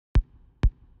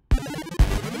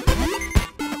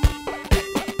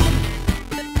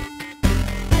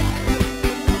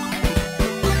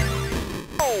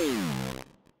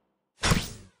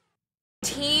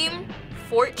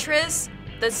Fortress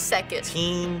the Second.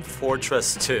 Team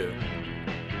Fortress 2.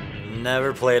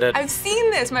 Never played it. I've seen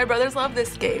this. My brothers love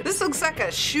this game. This looks like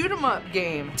a shoot-'em-up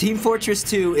game. Team Fortress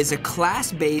 2 is a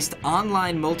class-based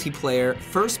online multiplayer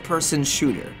first-person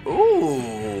shooter.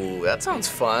 Ooh, that sounds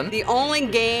fun. The only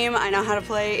game I know how to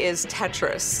play is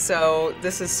Tetris, so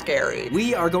this is scary.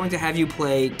 We are going to have you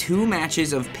play 2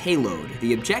 matches of Payload.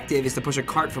 The objective is to push a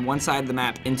cart from one side of the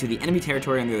map into the enemy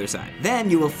territory on the other side. Then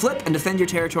you will flip and defend your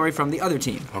territory from the other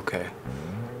team. Okay.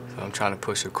 I'm trying to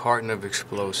push a carton of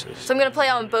explosives. So I'm gonna play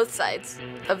on both sides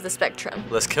of the spectrum.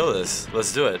 Let's kill this.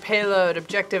 Let's do it. Payload.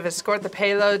 Objective, escort the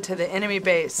payload to the enemy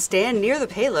base. Stand near the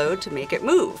payload to make it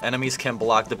move. Enemies can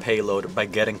block the payload by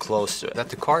getting close to it. Is that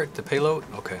the cart, the payload?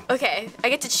 Okay. Okay, I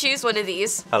get to choose one of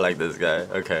these. I like this guy.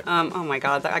 Okay. Oh my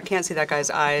god, I can't see that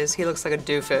guy's eyes. He looks like a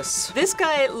doofus. This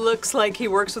guy looks like he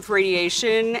works with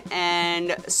radiation,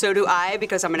 and so do I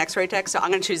because I'm an X-ray tech, so I'm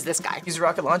gonna choose this guy. Use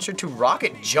rocket launcher to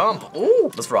rocket jump.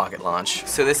 Ooh, let's rocket launch.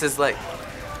 So this is like,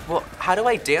 well, how do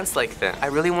I dance like that? I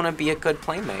really want to be a good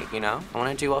playmate, you know? I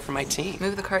want to do well for my team.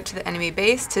 Move the cart to the enemy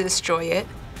base to destroy it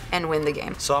and win the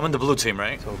game. So I'm in the blue team,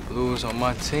 right? So blue's on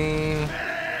my team.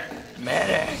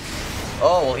 Medic.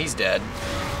 Oh, well, he's dead.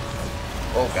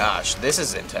 Oh gosh, this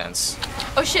is intense.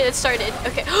 Oh shit, it started.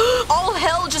 Okay. All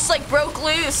hell just like broke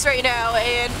loose right now,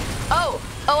 and oh,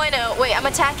 I know. Wait, I'm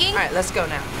attacking? All right, let's go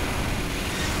now.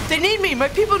 They need me. My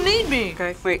people need me.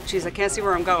 Okay, wait, jeez, I can't see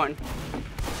where I'm going.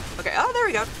 Okay, oh, there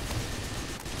we go.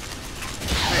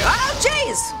 Oh,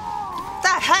 jeez! The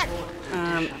heck?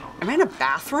 Am I in a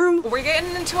bathroom? We're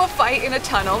getting into a fight in a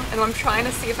tunnel, and I'm trying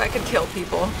to see if I can kill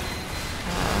people.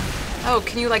 Oh,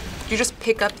 can you just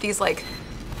pick up these,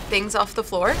 things off the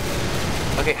floor?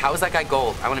 Okay, how is that guy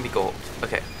gold? I want to be gold.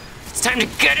 Okay. It's time to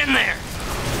get in there!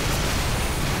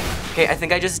 Okay, I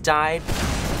think I just died.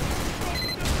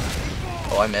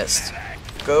 Oh, I missed.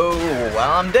 Go.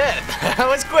 Well, I'm dead. That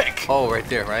was quick. Oh, right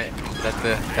there, right?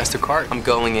 That's the cart? I'm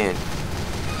going in.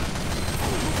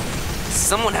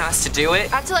 Someone has to do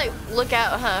it. I have to look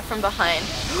out, from behind.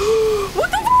 What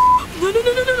the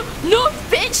f? No,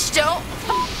 bitch, don't.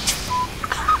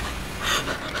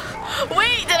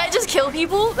 Wait, did I just kill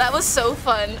people? That was so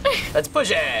fun. Let's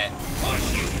push it.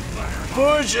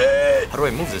 Push it. How do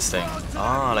I move this thing?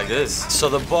 Ah, like this. So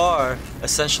the bar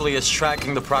essentially is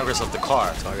tracking the progress of the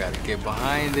car. So I gotta get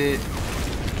behind it,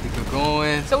 keep it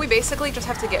going. So we basically just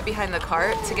have to get behind the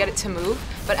cart to get it to move,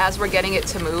 but as we're getting it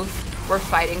to move, we're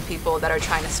fighting people that are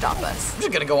trying to stop us. I'm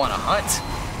just gonna go on a hunt.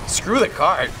 Screw the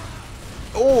cart.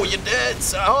 Oh, you're dead.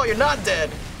 Oh, you're not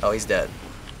dead. Oh, he's dead.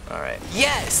 All right.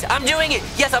 Yes, I'm doing it.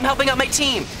 Yes, I'm helping out my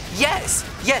team. Yes,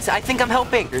 I think I'm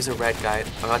helping. There's a red guy.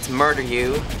 I'm about to murder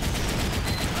you.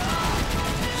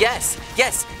 Yes.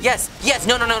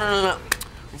 No.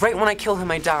 Right when I kill him,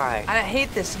 I die. I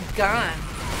hate this gun.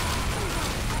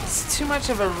 It's too much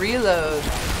of a reload.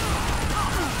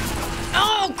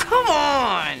 Oh, come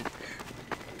on!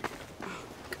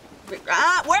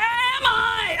 Where am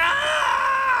I?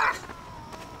 Ah!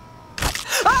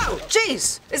 Oh,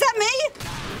 jeez, is that me?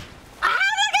 How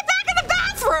did I get back in the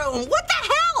bathroom? What the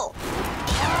hell?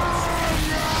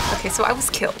 Okay, so I was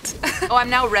killed. Oh, I'm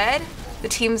now red? The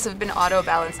teams have been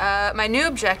auto-balanced. My new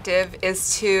objective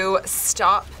is to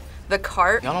stop the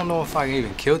cart. I don't know if I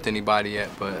even killed anybody yet,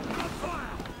 but...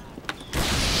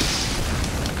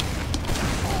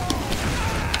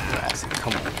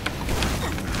 Come on.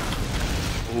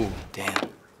 Ooh, damn.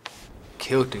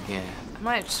 Killed again. I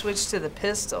might switch to the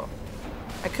pistol.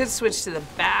 I could switch to the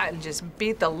bat and just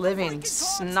beat the living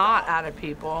snot out of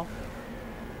people.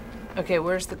 Okay,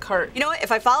 where's the cart? You know what,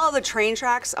 if I follow the train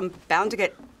tracks, I'm bound to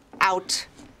get out.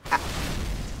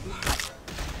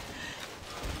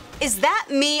 Is that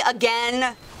me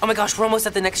again? Oh my gosh, we're almost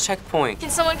at the next checkpoint.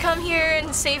 Can someone come here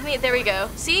and save me? There we go.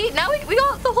 See, now we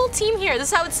got the whole team here.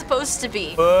 This is how it's supposed to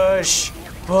be. Push.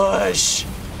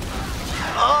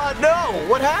 Oh, no,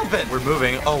 what happened? We're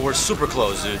moving. Oh, we're super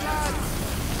close, dude.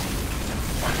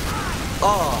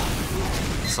 Oh,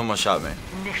 someone shot me.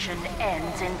 Mission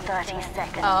ends in 30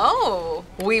 seconds. Oh,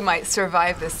 we might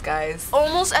survive this, guys.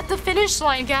 Almost at the finish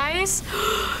line, guys.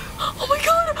 Oh my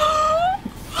god.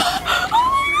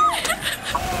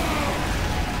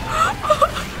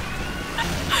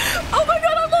 Oh my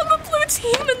god, I'm on the blue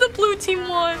team and the blue team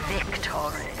won.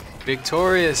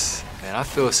 Victorious. Man, I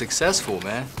feel successful,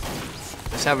 man.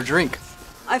 Let's have a drink.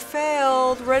 I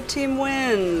failed. Red team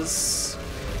wins.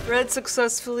 Red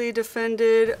successfully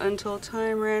defended until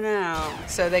time ran out.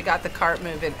 So they got the cart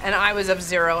moving, and I was of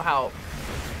 0 help,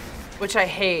 which I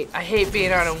hate. I hate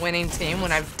being on a winning team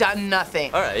when I've done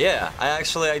nothing. All right, yeah. I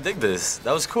dig this.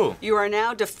 That was cool. You are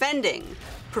now defending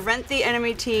Prevent the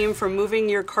enemy team from moving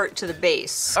your cart to the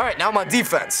base. All right, now I'm on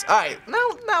defense. All right,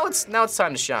 now it's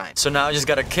time to shine. So now I just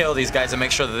gotta kill these guys and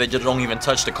make sure that they just don't even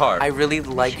touch the cart. I really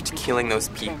liked killing those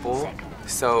people,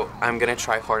 so I'm gonna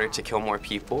try harder to kill more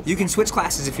people. You can switch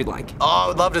classes if you'd like. Oh, I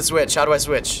would love to switch. How do I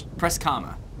switch? Press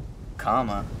comma.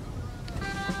 Comma.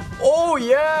 Oh,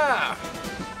 yeah!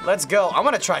 Let's go. I'm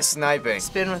gonna try sniping.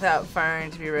 Spin without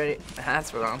firing to be ready.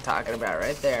 That's what I'm talking about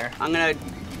right there. I'm gonna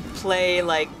play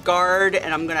like guard,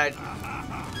 and I'm gonna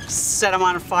set them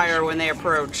on fire when they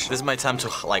approach. This is my time to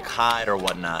like hide or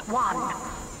whatnot.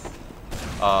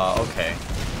 Okay.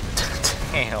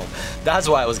 Damn. That's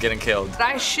why I was getting killed. But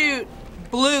I shoot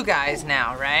blue guys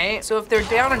now, right? So if they're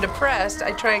down and depressed,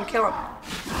 I try and kill them.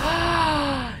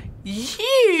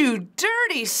 You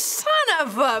dirty son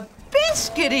of a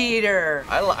biscuit eater!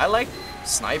 I like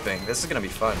sniping. This is gonna be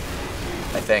fun,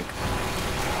 I think.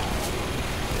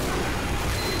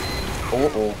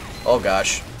 Oh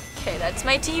gosh. Okay, that's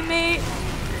my teammate.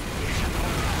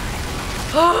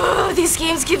 Oh, these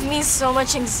games give me so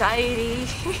much anxiety.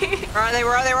 Where are they?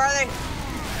 Where are they? Where are they?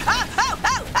 Oh!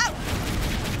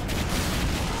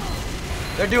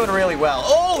 They're doing really well.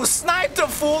 Oh, sniped a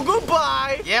fool.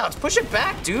 Goodbye. Yeah, let's push it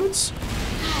back, dudes.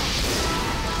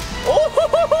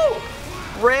 Oh,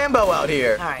 Rambo out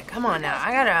here. All right, come on now.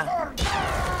 I gotta...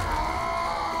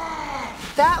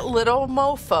 That little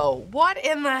mofo. What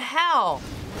in the hell?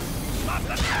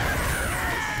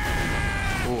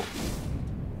 Ooh.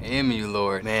 Damn you,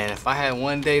 Lord. Man, if I had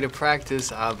one day to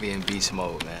practice, I'll be in beast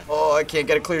mode, man. Oh, I can't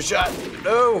get a clear shot.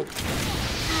 No.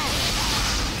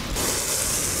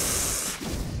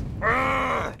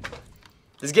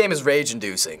 This game is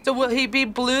rage-inducing. So will he be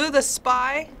Blue, the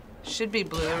spy? Should be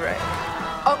Blue,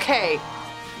 right? Okay.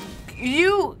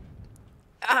 You...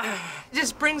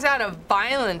 just brings out a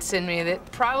violence in me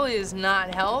that probably is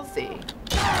not healthy.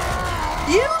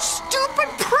 You stupid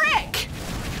prick!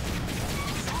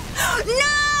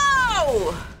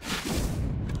 No!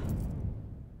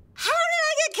 How did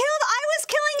I get killed? I was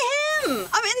killing him!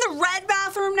 I'm in the red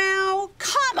bathroom now.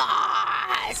 Come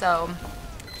on! So...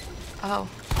 Oh.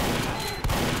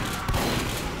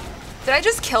 Did I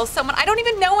just kill someone? I don't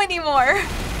even know anymore.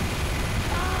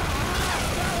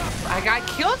 I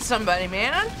killed somebody,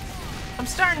 man. I'm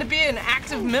starting to be an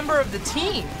active member of the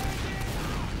team.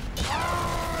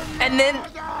 And then...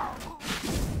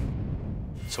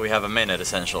 So we have a minute,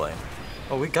 essentially.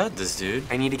 Oh, we got this, dude.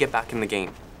 I need to get back in the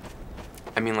game.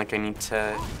 I mean, like, I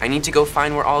need to go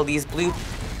find where all these blue...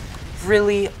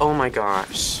 Really? Oh my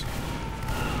gosh.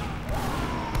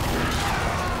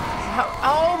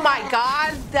 Oh my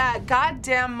God, that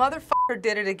goddamn motherfucker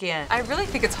did it again. I really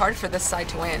think it's hard for this side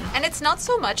to win. And it's not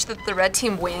so much that the red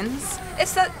team wins,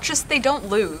 it's that just they don't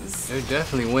lose. They're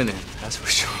definitely winning, that's for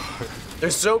sure. They're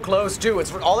so close, too.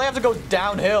 It's all they have to go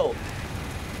downhill.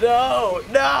 No,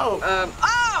 no.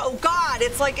 Oh God,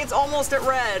 it's like it's almost at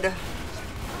red.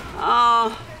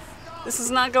 This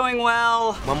is not going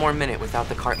well. 1 more minute without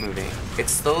the cart moving.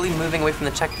 It's slowly moving away from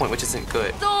the checkpoint, which isn't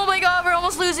good. Oh my God, we're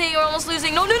almost losing. We're almost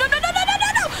losing. No, no, no, no, no, no, no,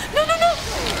 no, no, no, no.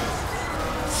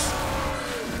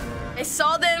 I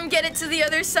saw them get it to the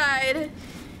other side.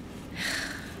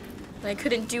 I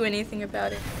couldn't do anything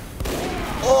about it.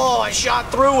 Oh, I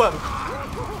shot through him.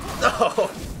 No,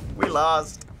 we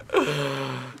lost.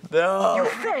 No. You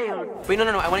failed. Wait, no,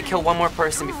 I want to kill 1 more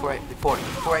person before I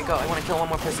go. I want to kill 1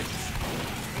 more person.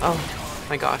 Oh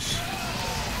my gosh.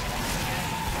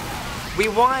 We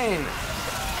won!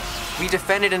 We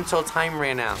defended until time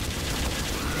ran out.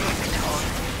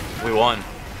 We won.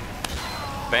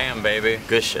 Bam, baby.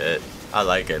 Good shit. I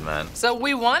like it, man. So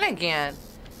we won again.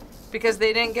 Because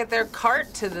they didn't get their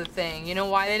cart to the thing. You know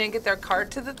why they didn't get their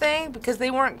cart to the thing? Because they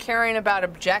weren't caring about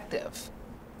objective.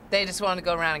 They just wanted to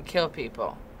go around and kill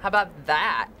people. How about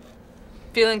that?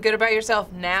 Feeling good about yourself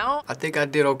now? I think I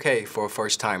did okay for a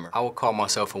first timer. I would call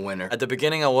myself a winner. At the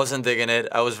beginning, I wasn't digging it.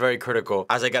 I was very critical.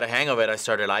 As I got a hang of it, I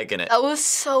started liking it. That was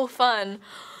so fun.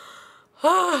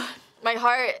 My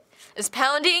heart is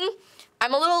pounding.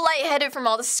 I'm a little lightheaded from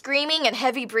all the screaming and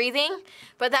heavy breathing,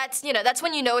 but that's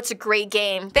when you know it's a great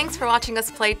game. Thanks for watching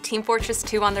us play Team Fortress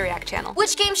 2 on the React channel.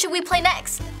 Which game should we play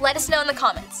next? Let us know in the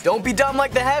comments. Don't be dumb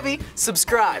like the heavy.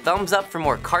 Subscribe. Thumbs up for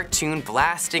more cartoon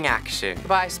blasting action.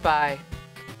 Bye, Spy.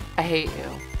 I hate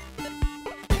you.